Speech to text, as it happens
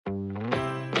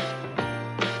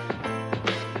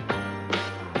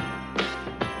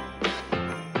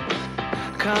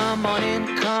Come on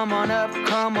in, come on up,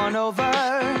 come on over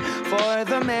for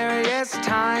the merriest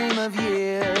time of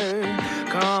year.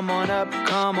 Come on up,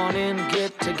 come on in,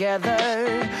 get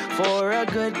together for a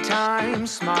good time.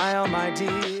 Smile, my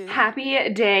dear.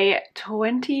 Happy day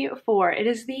 24. It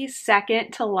is the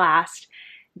second to last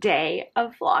day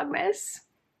of Vlogmas.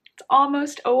 It's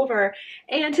almost over.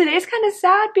 And today's kind of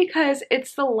sad because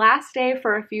it's the last day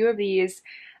for a few of these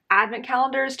advent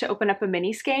calendars to open up a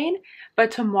mini skein, but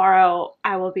tomorrow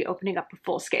I will be opening up a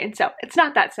full skein. So it's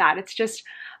not that sad. It's just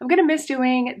I'm gonna miss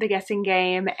doing the guessing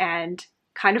game and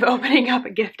kind of opening up a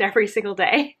gift every single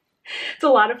day. It's a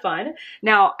lot of fun.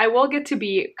 Now I will get to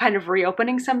be kind of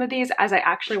reopening some of these as I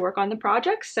actually work on the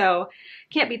project, so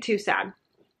can't be too sad.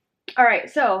 All right,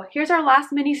 so here's our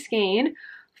last mini skein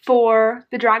for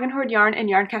the Dragon Horde Yarn and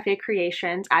Yarn Cafe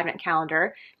Creations advent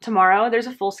calendar. Tomorrow there's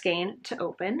a full skein to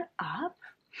open up.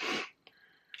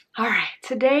 All right,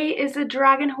 today is a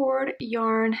Dragon Horde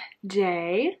Yarn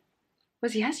Day.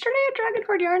 Was yesterday a Dragon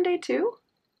Horde Yarn Day too?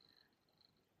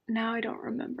 Now I don't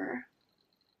remember.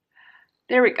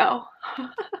 There we go. All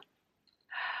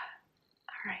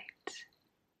right.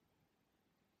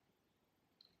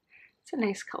 It's a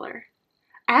nice color.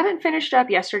 I haven't finished up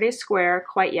yesterday's square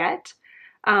quite yet,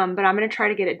 but I'm gonna try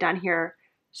to get it done here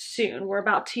soon. We're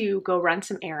about to go run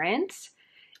some errands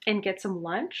and get some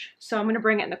lunch, so I'm gonna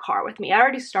bring it in the car with me. I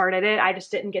already started it, I just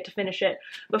didn't get to finish it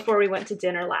before we went to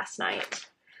dinner last night.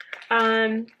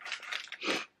 Okay,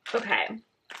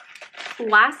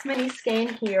 last mini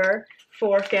skein here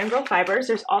for Fangirl Fibers.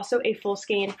 There's also a full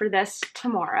skein for this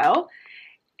tomorrow,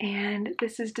 and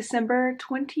this is December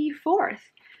 24th.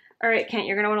 All right, Kent,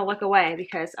 you're gonna wanna look away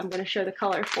because I'm gonna show the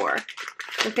color for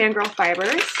the Fangirl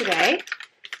Fibers today.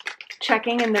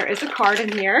 Checking, and there is a card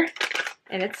in here,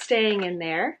 and it's staying in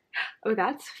there. Oh,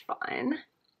 that's fun.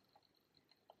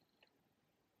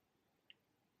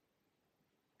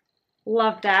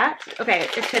 Love that. Okay,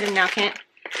 it's hidden now, Kent.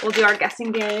 We'll do our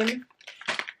guessing game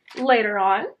later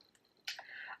on.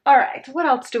 All right, what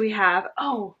else do we have?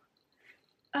 Oh,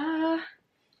 do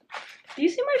you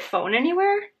see my phone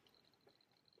anywhere?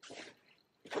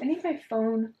 I need my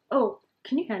phone. Oh,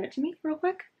 can you hand it to me real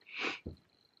quick?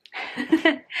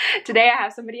 Today I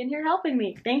have somebody in here helping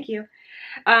me. Thank you.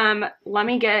 Let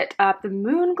me get up the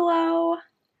Moon Glow.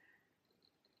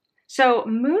 So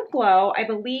Moon Glow, I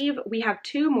believe we have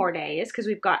 2 more days because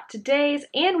we've got today's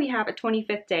and we have a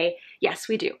 25th day. Yes,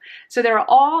 we do. So there are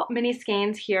all mini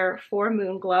skeins here for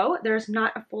Moon Glow. There's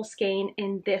not a full skein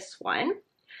in this one.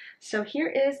 So here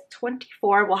is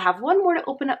 24. We'll have one more to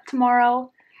open up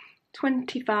tomorrow.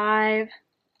 25.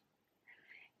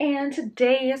 And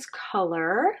today's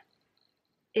color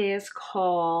is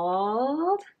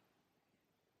called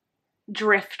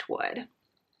Driftwood.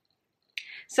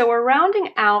 So we're rounding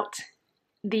out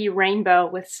the rainbow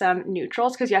with some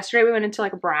neutrals because yesterday we went into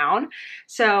like a brown.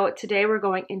 So today we're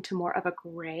going into more of a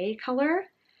gray color.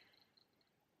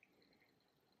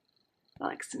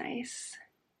 That looks nice.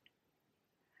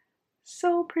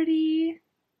 So pretty.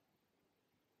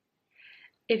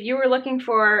 If you were looking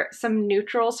for some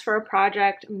neutrals for a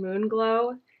project, Moon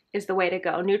Glow is the way to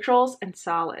go. Neutrals and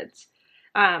solids.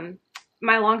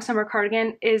 My long summer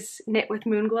cardigan is knit with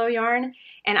Moon Glow yarn,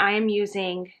 and I am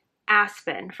using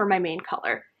Aspen for my main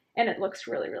color, and it looks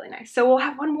really, really nice. So we'll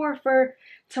have one more for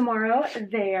tomorrow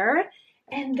there.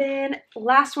 And then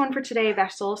last one for today,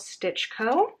 Vessel Stitch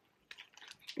Co.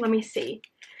 Let me see.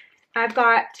 I've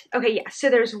got, okay, yeah, so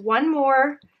there's one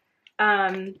more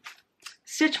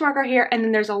stitch marker here, and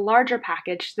then there's a larger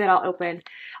package that I'll open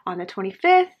on the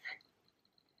 25th,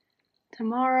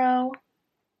 tomorrow.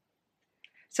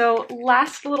 So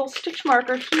last little stitch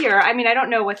marker here. I mean, I don't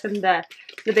know what's in the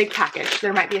big package.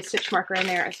 There might be a stitch marker in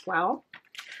there as well.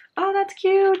 Oh, that's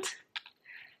cute.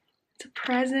 It's a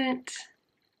present.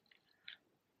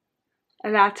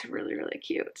 That's really, really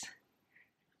cute.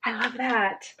 I love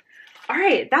that. All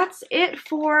right, that's it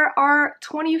for our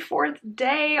 24th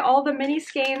day. All the mini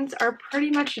skeins are pretty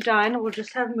much done. We'll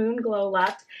just have Moon Glow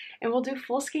left, and we'll do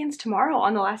full skeins tomorrow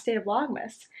on the last day of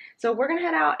Vlogmas. So we're gonna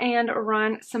head out and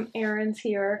run some errands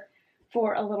here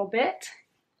for a little bit.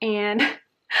 And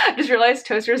I just realized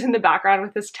Toaster's in the background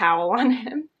with this towel on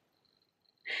him.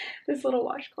 This little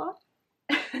washcloth.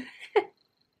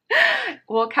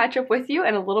 We'll catch up with you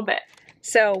in a little bit.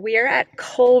 So we are at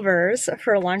Culver's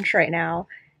for lunch right now.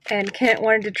 And Kent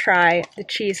wanted to try the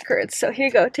cheese curds. So here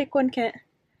you go, take one, Kent.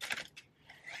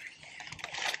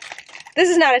 This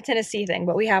is not a Tennessee thing,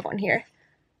 but we have one here.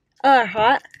 Oh,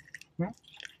 hot.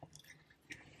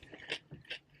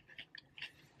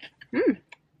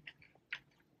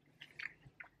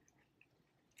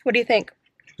 What do you think?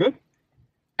 Good.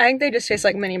 I think they just taste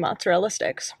like mini mozzarella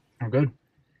sticks. Oh, good.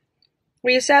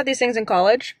 We used to have these things in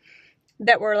college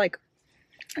that were like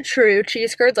true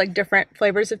cheese curds, like different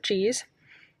flavors of cheese.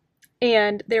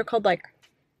 And they were called like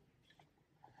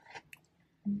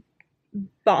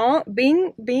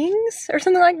beans or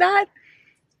something like that.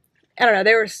 I don't know,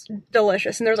 they were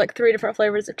delicious, and there was like 3 different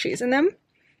flavors of cheese in them.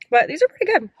 But these are pretty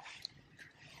good.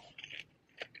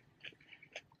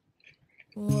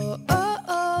 Whoa, oh,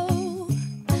 oh.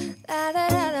 La, da,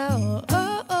 da, da, oh,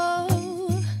 oh,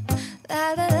 oh.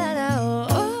 La, da, da, da,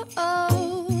 oh,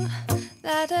 oh.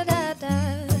 La, da, da,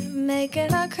 da.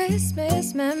 Making our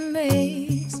Christmas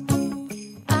memories.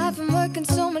 I've been working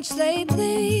so much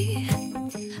lately,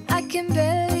 I can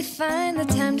barely find the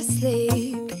time to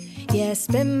sleep. Yeah, I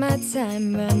spend my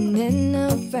time running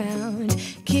around,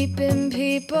 keeping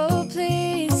people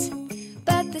pleased.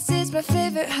 But this is my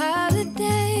favorite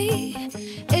holiday.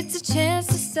 It's a chance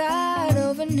to start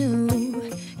over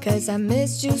new. 'Cause I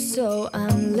missed you, so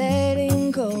I'm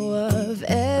letting go of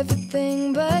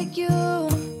everything but you.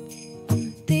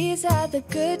 These are the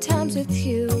good times with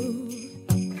you.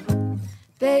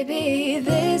 Baby,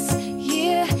 this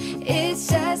year it's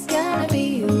just gonna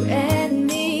be you and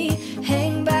me.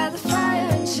 Hang by the fire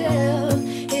and chill.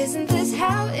 Isn't this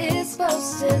how it's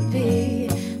supposed to be?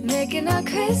 Making our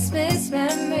Christmas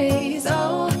memories.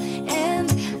 Oh,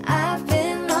 and I've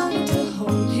been longing to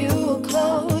hold you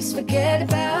close. Forget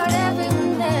about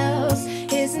everyone else.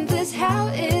 Isn't this how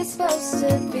it's supposed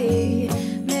to be?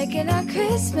 Making our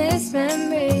Christmas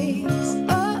memories.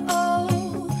 Oh,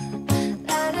 oh,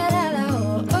 la da da da,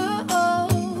 oh, oh, oh,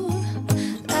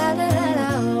 la da da da,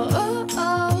 oh,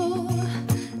 oh,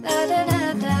 la da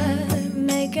da da.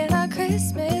 Making our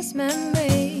Christmas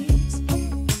memories.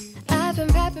 I've been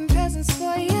wrapping presents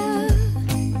for you.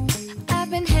 I've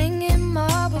been hanging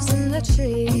marbles in the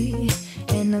tree.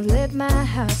 And I've lit my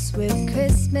house with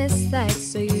Christmas lights.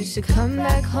 So you should come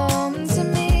back home to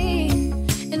me.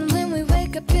 And when we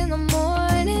wake up in the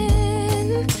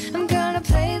morning, I'm gonna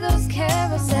play those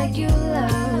carols that you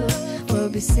love. We'll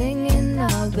be singing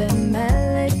all the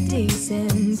melodies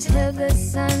until the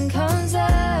sun comes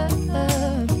up.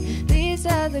 These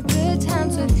are the good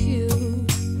times with you.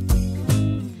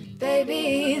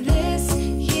 Baby, this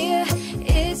year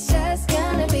it's just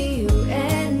gonna be you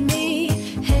and me.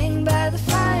 Hang by the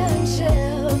fire and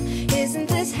chill. Isn't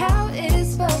this how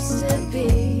it's supposed to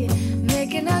be?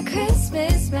 Making our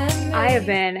Christmas memories. I have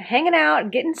been hanging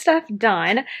out, getting stuff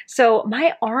done. So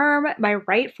my arm, my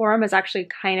right forearm is actually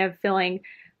kind of feeling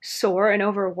sore and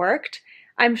overworked.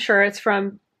 I'm sure it's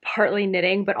from partly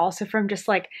knitting, but also from just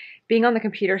like being on the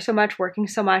computer so much, working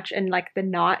so much, and like the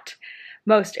not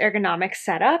most ergonomic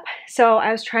setup. So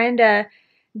I was trying to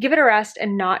give it a rest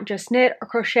and not just knit or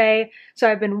crochet. So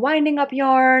I've been winding up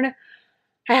yarn.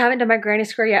 I haven't done my granny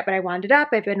square yet, but I wound it up.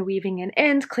 I've been weaving in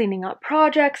ends, cleaning up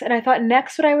projects, and I thought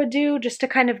next what I would do, just to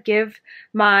kind of give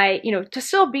my, to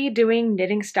still be doing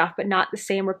knitting stuff, but not the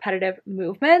same repetitive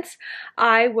movements,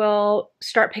 I will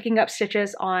start picking up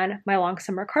stitches on my long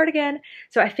summer cardigan.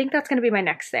 So I think that's gonna be my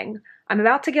next thing. I'm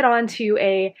about to get on to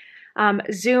a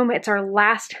Zoom. It's our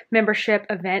last membership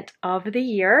event of the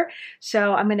year.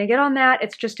 So I'm gonna get on that.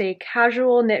 It's just a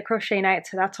casual knit crochet night,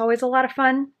 so that's always a lot of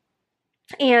fun.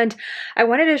 And I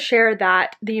wanted to share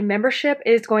that the membership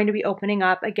is going to be opening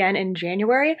up again in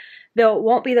January, though it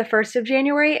won't be the 1st of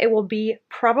January. It will be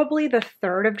probably the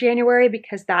 3rd of January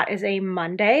because that is a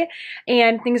Monday,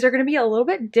 and things are going to be a little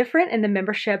bit different in the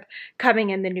membership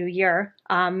coming in the new year.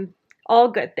 All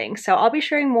good things. So I'll be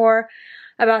sharing more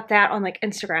about that on like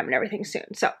Instagram and everything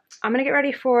soon. So I'm going to get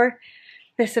ready for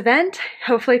this event,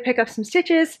 hopefully pick up some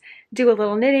stitches, do a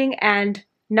little knitting, and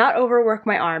not overwork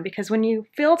my arm, because when you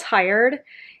feel tired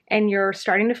and you're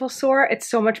starting to feel sore, it's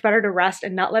so much better to rest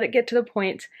and not let it get to the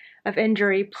point of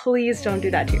injury. Please don't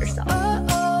do that to yourself.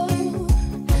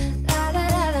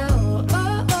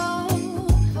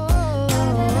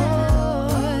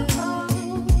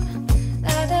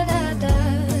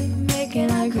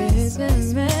 Making our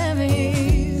Christmas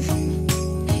memories.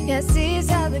 Yes, these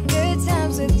are the good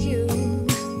times with you.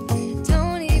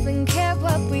 Don't even care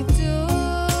what we do.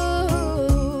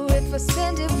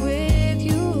 Spend it with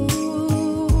you.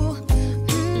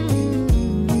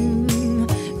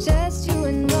 Just you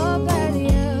and nobody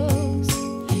else.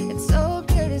 It's so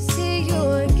good to see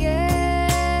you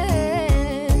again.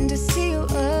 To see you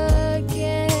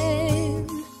again.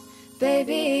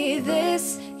 Baby,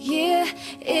 this year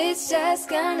it's just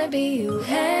gonna be you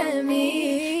and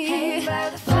me. Hang by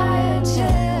the fire,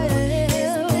 chill.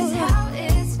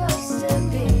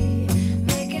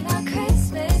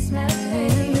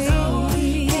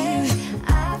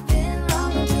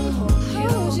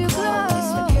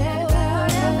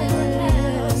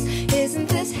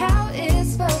 How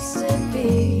it's supposed to be.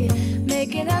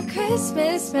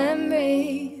 Christmas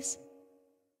memories.